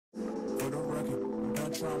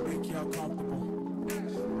I'm trying to make y'all comfortable.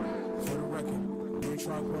 For the record, we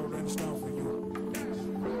try to grow that stone for you.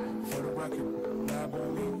 For the record, lab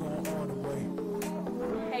on me going all the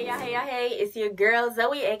way. Hey y'all, hey y'all, hey, it's your girl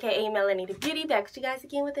Zoe, aka Melanie the Beauty, back with you guys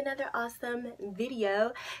again with another awesome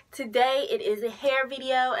video. Today it is a hair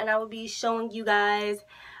video and I will be showing you guys,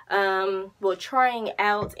 trying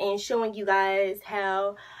out and showing you guys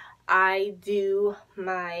how I do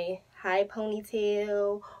my high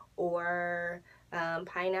ponytail or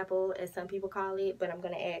pineapple as some people call it, but I'm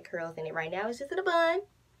going to add curls in it. Right now it's just in a bun,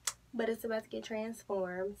 but it's about to get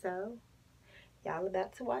transformed, so y'all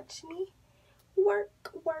about to watch me work.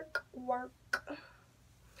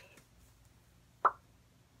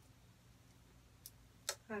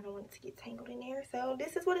 I don't want it to get tangled in there, so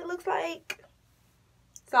this is what it looks like.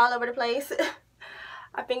 It's all over the place.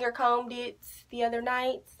 I finger combed it the other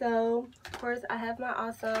night, so of course I have my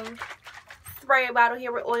awesome spray bottle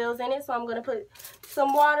here with oils in it, so I'm going to put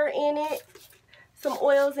some water in it, some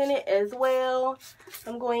oils in it as well.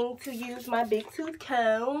 I'm going to use my big tooth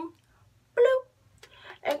comb, bloop,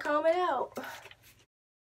 and comb it out.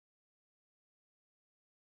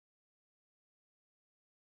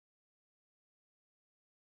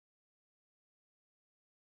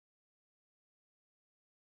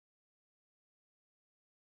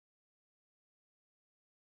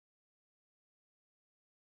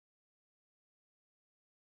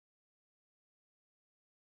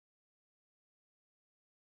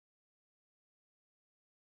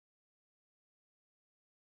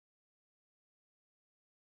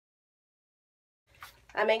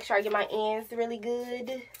 I make sure I get my ends really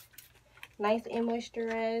good, nice and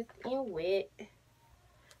moisturized and wet,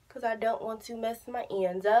 because I don't want to mess my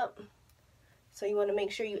ends up. So you want to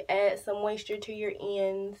make sure you add some moisture to your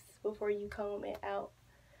ends before you comb it out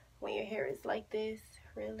when your hair is like this,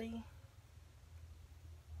 really.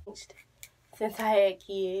 Since I had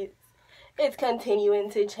kids, it's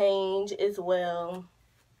continuing to change as well.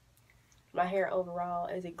 My hair overall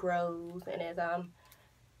as it grows and as I'm,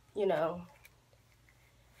 you know,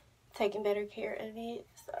 taking better care of it.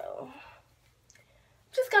 So I'm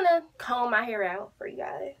just gonna comb my hair out for you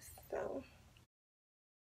guys. So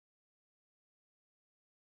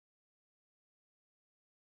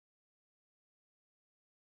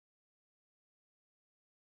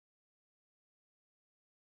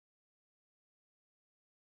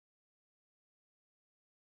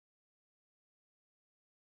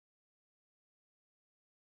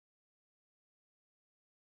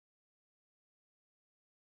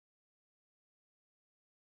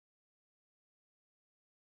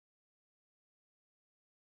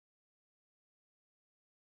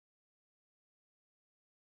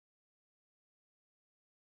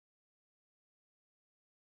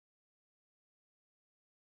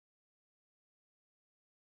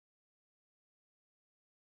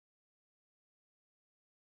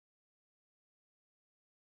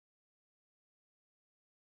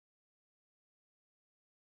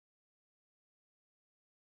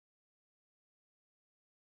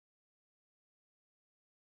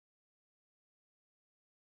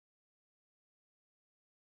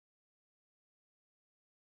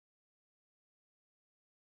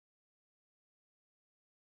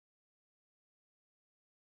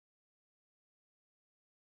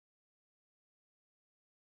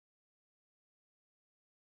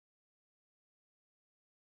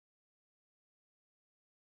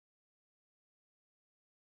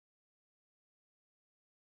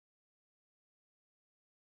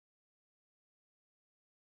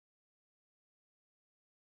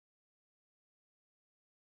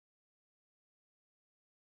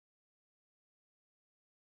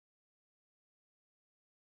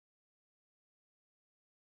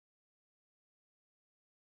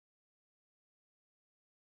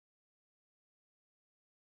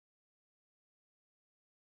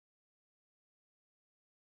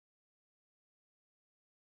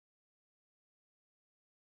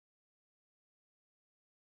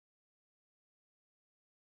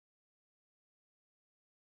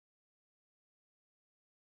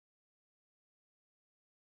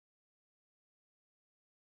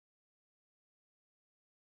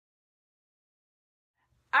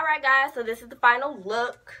alright guys, so this is the final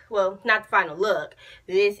look. Well, not the final look.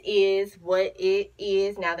 This is what it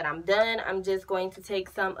is now that I'm done. I'm just going to take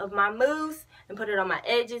some of my mousse and put it on my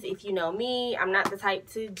edges. If you know me, I'm not the type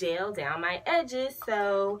to gel down my edges,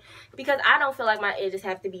 so because I don't feel like my edges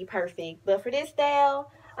have to be perfect. But for this style,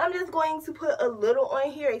 I'm just going to put a little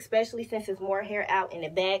on here, especially since there's more hair out in the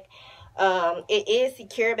back. It is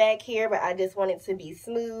secure back here, but I just want it to be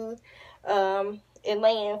smooth. And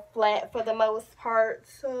laying flat for the most part,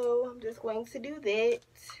 so I'm just going to do that.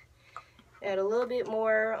 Add a little bit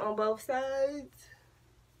more on both sides.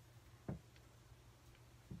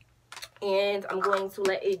 And I'm going to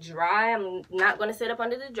let it dry. I'm not going to sit up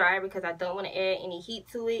under the dryer because I don't want to add any heat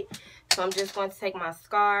to it. So I'm just going to take my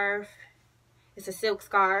scarf. It's a silk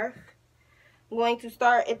scarf. I'm going to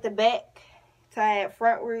start at the back, tie it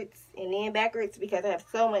frontwards and then backwards because I have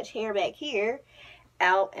so much hair back here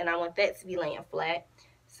out and I want that to be laying flat.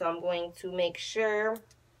 So I'm going to make sure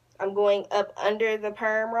I'm going up under the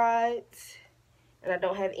perm rods and I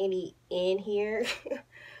don't have any in here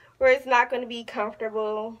where it's not going to be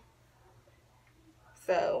comfortable.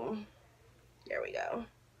 So there we go.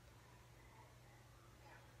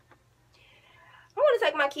 I want to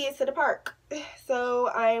take my kids to the park. So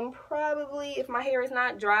I'm probably, if my hair is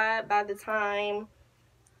not dry by the time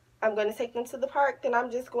I'm going to take them to the park, then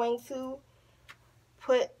I'm just going to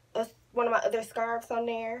put one of my other scarves on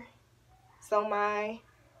there so my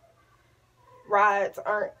rods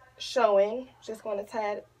aren't showing. Just going to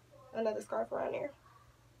tie another scarf around there.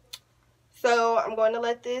 So I'm going to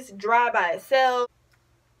let this dry by itself,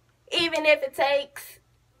 even if it takes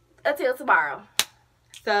until tomorrow.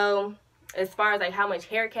 So as far as like how much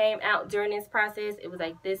hair came out during this process, it was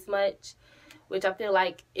like this much, which I feel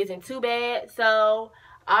like isn't too bad. So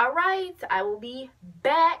alright, I will be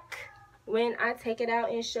back when I take it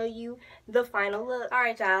out and show you the final look.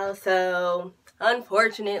 Alright y'all, so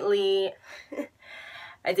unfortunately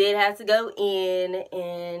I did have to go in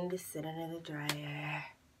and sit under the dryer.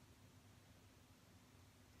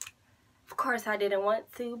 Of course I didn't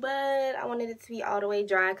want to, but I wanted it to be all the way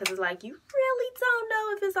dry because it's like you really don't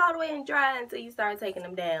know if it's all the way dry until you start taking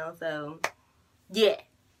them down. So yeah,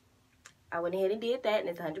 I went ahead and did that and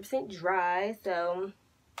it's 100% dry. So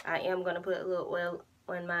I am going to put a little oil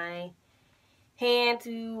on my hand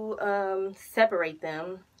to separate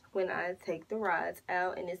them when I take the rods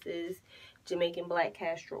out, and this is Jamaican black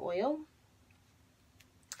castor oil.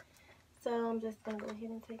 So I'm just going to go ahead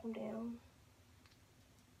and take them down.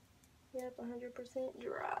 Yep, 100%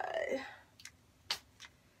 dry.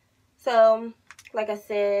 So, like I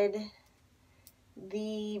said,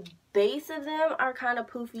 the base of them are kind of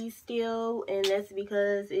poofy still, and that's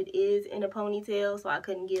because it is in a ponytail, so I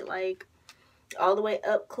couldn't get like all the way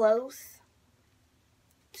up close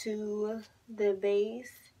to the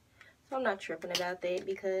base. So I'm not tripping about that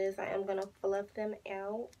because I am gonna fluff them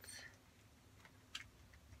out.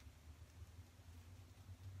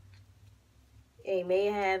 It may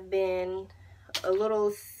have been a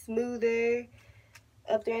little smoother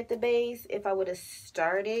up there at the base if I would have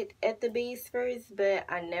started at the base first, but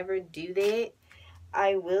I never do that.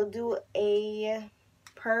 I will do a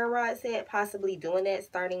perm rod set, possibly doing that,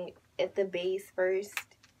 starting at the base first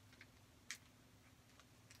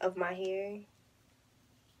of my hair,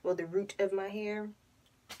 well, the root of my hair,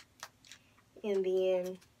 and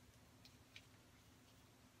then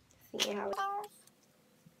seeing how it goes.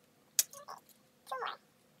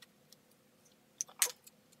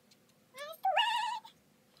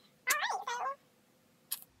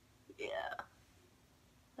 Yeah,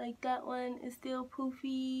 like that one is still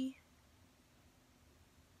poofy,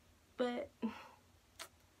 but I'm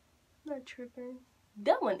not tripping.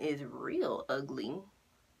 That one is real ugly.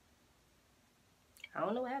 I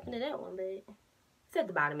don't know what happened to that one, but it's at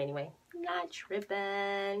the bottom anyway. Not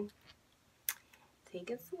tripping.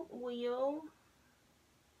 Taking some oil.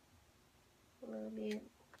 A little bit.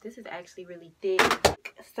 This is actually really thick,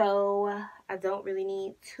 so I don't really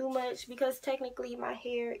need too much because technically my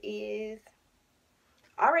hair is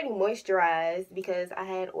already moisturized because I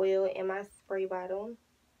had oil in my spray bottle.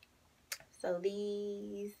 So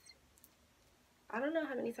these, I don't know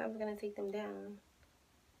how many times I'm going to take them down.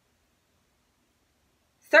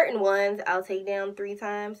 Certain ones I'll take down 3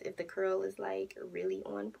 times if the curl is like really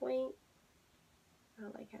on point. I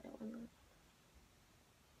don't like how that one looks.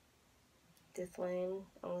 This one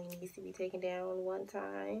only needs to be taken down 1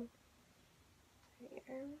 time.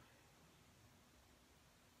 Here.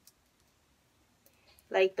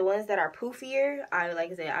 Like the ones that are poofier,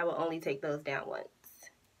 like I said, I will only take those down once.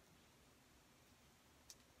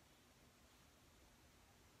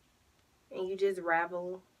 And you just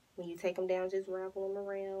ravel, when you take them down, just ravel them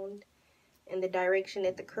around in the direction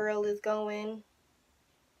that the curl is going.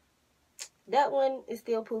 That one is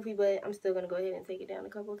still poofy, but I'm still going to go ahead and take it down a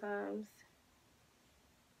couple times.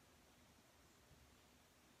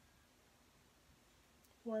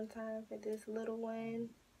 One time for this little one.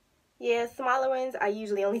 Yeah, smaller ones I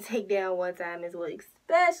usually only take down 1 time as well,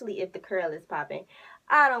 especially if the curl is popping.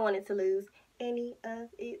 I don't want it to lose any of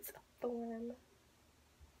its form.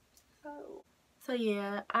 So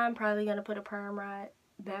yeah, I'm probably going to put a perm rod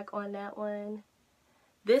back on that one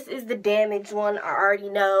This is the damaged one. I already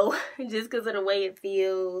know just because of the way it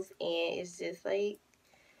feels. And it's just like,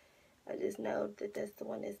 I just know that that's the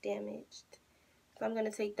one that's damaged. So I'm going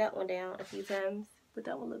to take that one down a few times. But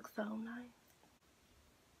that one looks so nice.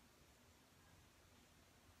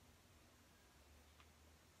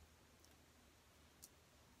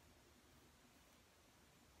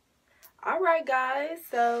 Alright guys,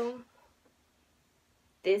 so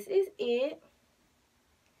this is it.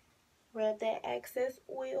 Rub that excess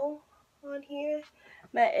oil on here.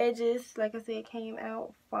 My edges, like I said, came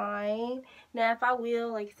out fine. Now if I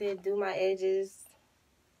will, like I said, do my edges,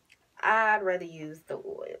 I'd rather use the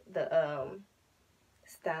oil, the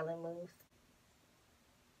styling mousse.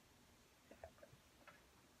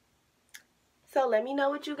 So let me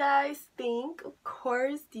know what you guys think. Of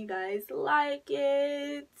course, do you guys like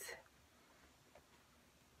it?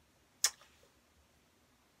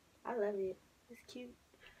 I love it. It's cute.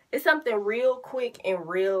 It's something real quick and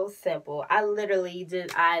real simple. I literally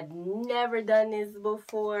I've never done this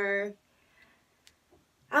before.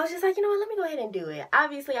 I was just like, you know what, let me go ahead and do it.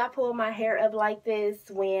 Obviously, I pull my hair up like this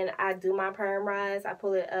when I do my perm rise. I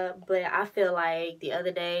pull it up, but I feel like the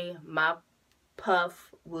other day, my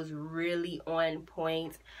puff was really on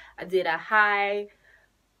point. I did a high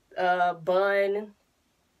bun.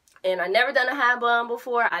 And I never done a high bun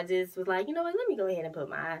before. I just was like, you know what, let me go ahead and put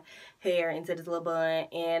my hair into this little bun.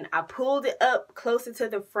 And I pulled it up closer to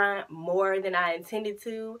the front more than I intended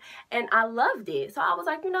to. And I loved it. So I was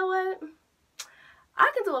like, you know what,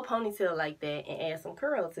 I can do a ponytail like that and add some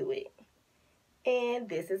curl to it. And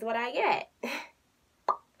this is what I got.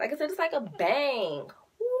 Like I said, it's like a bang.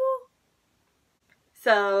 Woo.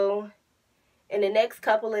 So in the next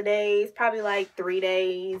couple of days, probably like 3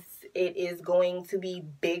 days, it is going to be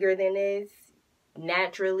bigger than this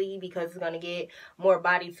naturally because it's going to get more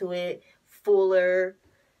body to it, fuller.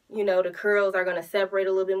 You know, the curls are going to separate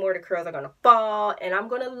a little bit more. The curls are going to fall, and I'm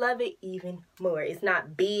going to love it even more. It's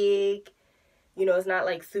not big. You know, it's not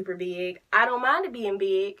like super big. I don't mind it being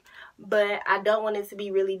big, but I don't want it to be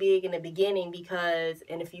really big in the beginning because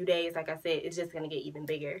in a few days, like I said, it's just going to get even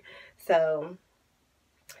bigger. So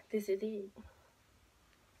this is it.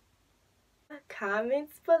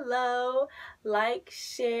 Comments below, like,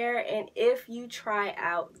 share, and if you try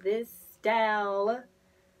out this style,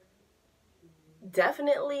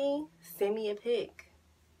 definitely send me a pic.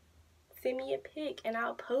 Send me a pic and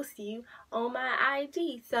I'll post you on my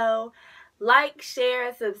IG. So like,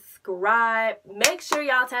 share, subscribe. Make sure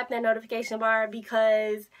y'all tap that notification bar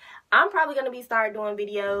because I'm probably going to be start doing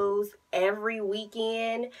videos every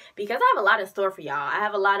weekend because I have a lot in store for y'all. I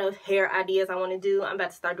have a lot of hair ideas I want to do. I'm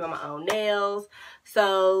about to start doing my own nails.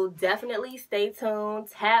 So definitely stay tuned.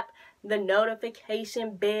 Tap the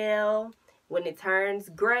notification bell. When it turns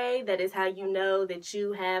gray, that is how you know that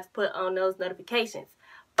you have put on those notifications.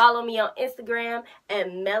 Follow me on Instagram at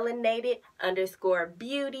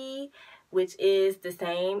melanated_beauty, which is the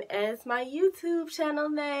same as my YouTube channel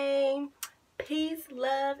name. Peace,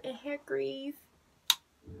 love, and hair grease.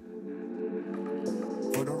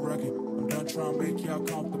 For the record, I'm done trying to make y'all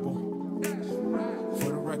comfortable. For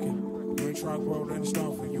the record, you ain't trying to grow, then it's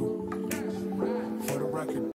done for you. For the record.